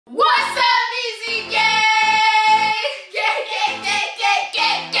What's up, easy gay?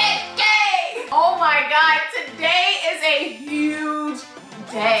 Gay. Oh my God, today is a huge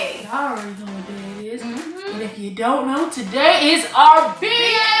day. I already know what day it is. And if you don't know, today is our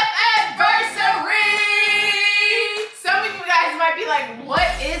BF anniversary. Some of you guys might be like, what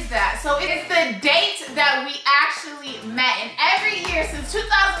is that? So it's the date that we actually met. And every year since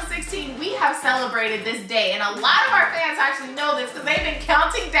 2016, we have celebrated this day. And a lot of our fans actually know this because they've been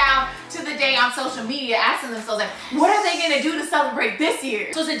counting down to the day on social media, asking themselves, like, what are they gonna do to celebrate this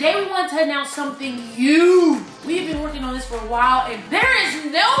year? So today we want to announce something huge. We've been working on this for a while, and there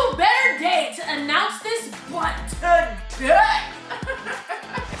is no better day to announce this but today.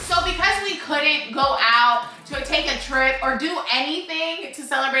 So because we couldn't go out to take a trip or do anything to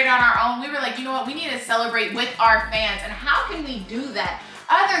celebrate on our own, we were like, you know what, we need to celebrate with our fans. And how can we do that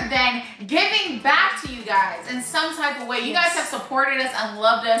other than giving back to you guys in some type of way? You guys have supported us and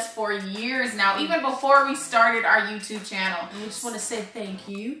loved us for years now, even before we started our YouTube channel. And we just want to say thank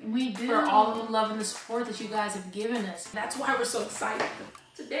you. We do. For all of the love and the support that you guys have given us. That's why we're so excited.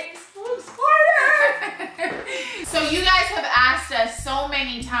 Today's so excited. So you guys have asked us so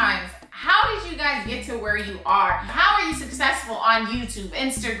many times, how did you guys get to where you are? How are you successful on YouTube,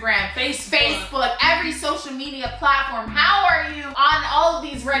 Instagram, Facebook, every social media platform? How are you on all of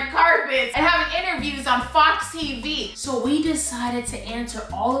these red carpets and having interviews on Fox TV? So we decided to answer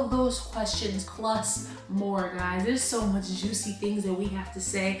all of those questions plus more, guys. There's so much juicy things that we have to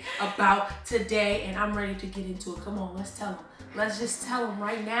say about today, and I'm ready to get into it. Come on, let's tell them. Let's just tell them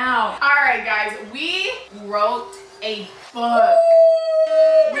right now. All right, guys, we wrote a book.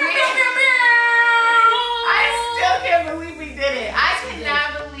 I still can't believe we did it. I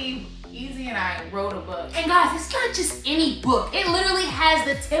cannot believe Easy and I wrote a book. And guys, it's not just any book. It literally has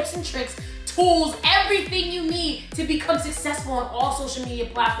the tips and tricks, tools, everything you need to become successful on all social media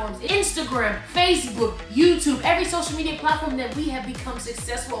platforms. Instagram, Facebook, YouTube, every social media platform that we have become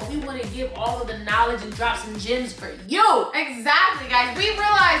successful. We want to give all of the knowledge and drop some gems for you. Exactly, guys. We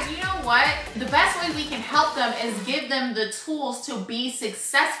realized, you know what? The best way we can help them is give them the tools to be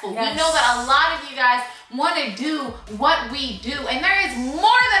successful. Yes. We know that a lot of you guys want to do what we do, and there is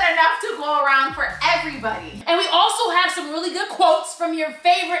more than enough to go around for everybody. And we also have some really good quotes from your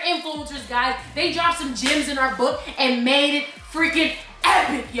favorite influencers, guys. They dropped some gems in our book and made it freaking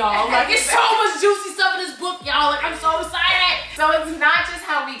epic, y'all. Like, it's so much juicy stuff in this book, y'all. Like, I'm so excited. So it's not just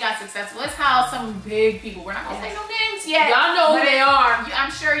how we got successful, it's how some big people, we're not gonna say no names yet. Y'all know who they are.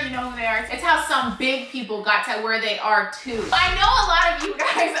 I'm sure you know who they are. It's how some big people got to where they are too. I know a lot of you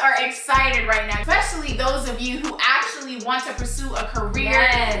guys are excited right now, especially those of you who actually want to pursue a career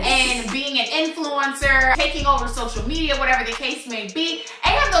in being an influencer, taking over social media, whatever the case may be.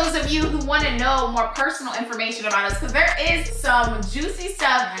 And those of you who want to know more personal information about us, because there is some juicy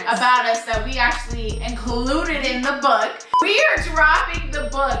stuff about us that we actually included in the book. We are dropping the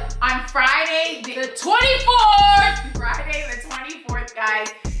book on Friday the 24th. Friday the 24th, guys.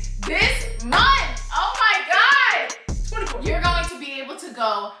 This month. Oh my God. 24th. You're going to be able to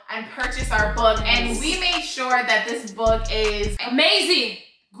go and purchase our book. And we made sure that this book is amazing,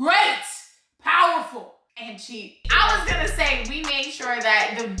 great, powerful, and cheap. I was gonna say we made sure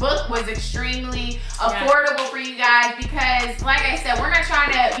that the book was extremely affordable for you guys because, like I said, we're not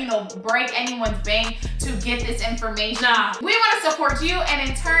trying to, you know, break anyone's bank to get this information. Nah. We want to support you, and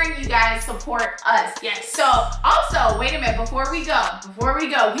in turn, you guys support us. Yes. So, also, wait a minute, before we go,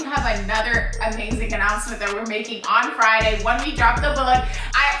 we have another amazing announcement that we're making on Friday when we drop the book.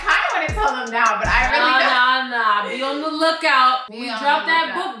 I kind of want to tell them now, but I really don't. Nah. Be on the lookout. When we drop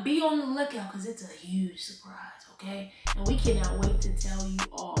that book, be on the lookout because it's a huge surprise, okay? And we cannot wait to tell you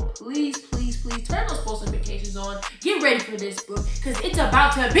all. Please, please, please turn those post notifications on. Get ready for this book because it's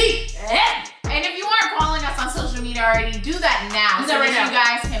about to be epic. And if you aren't following us on social media already, do that now. Do that right now. You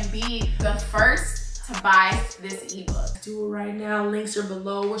guys can be the first to buy this ebook. Do it right now. Links are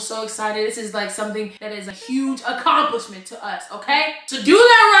below. We're so excited. This is like something that is a huge accomplishment to us, okay? So do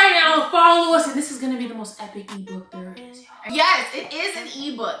that right now and follow us. And this is going to be the most epic ebook there is, y'all. Yes, it is an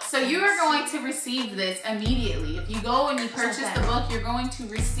ebook. So you are going to receive this immediately. If you go and you purchase the book, you're going to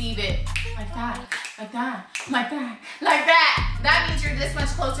receive it like that, like that, like that, like that. That means you're this much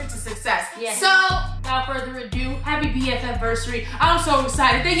closer to success. Yes. So, without further ado, happy BF anniversary. I'm so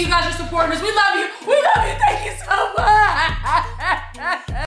excited. Thank you guys for supporting us. We love you. We love you. Thank you so much.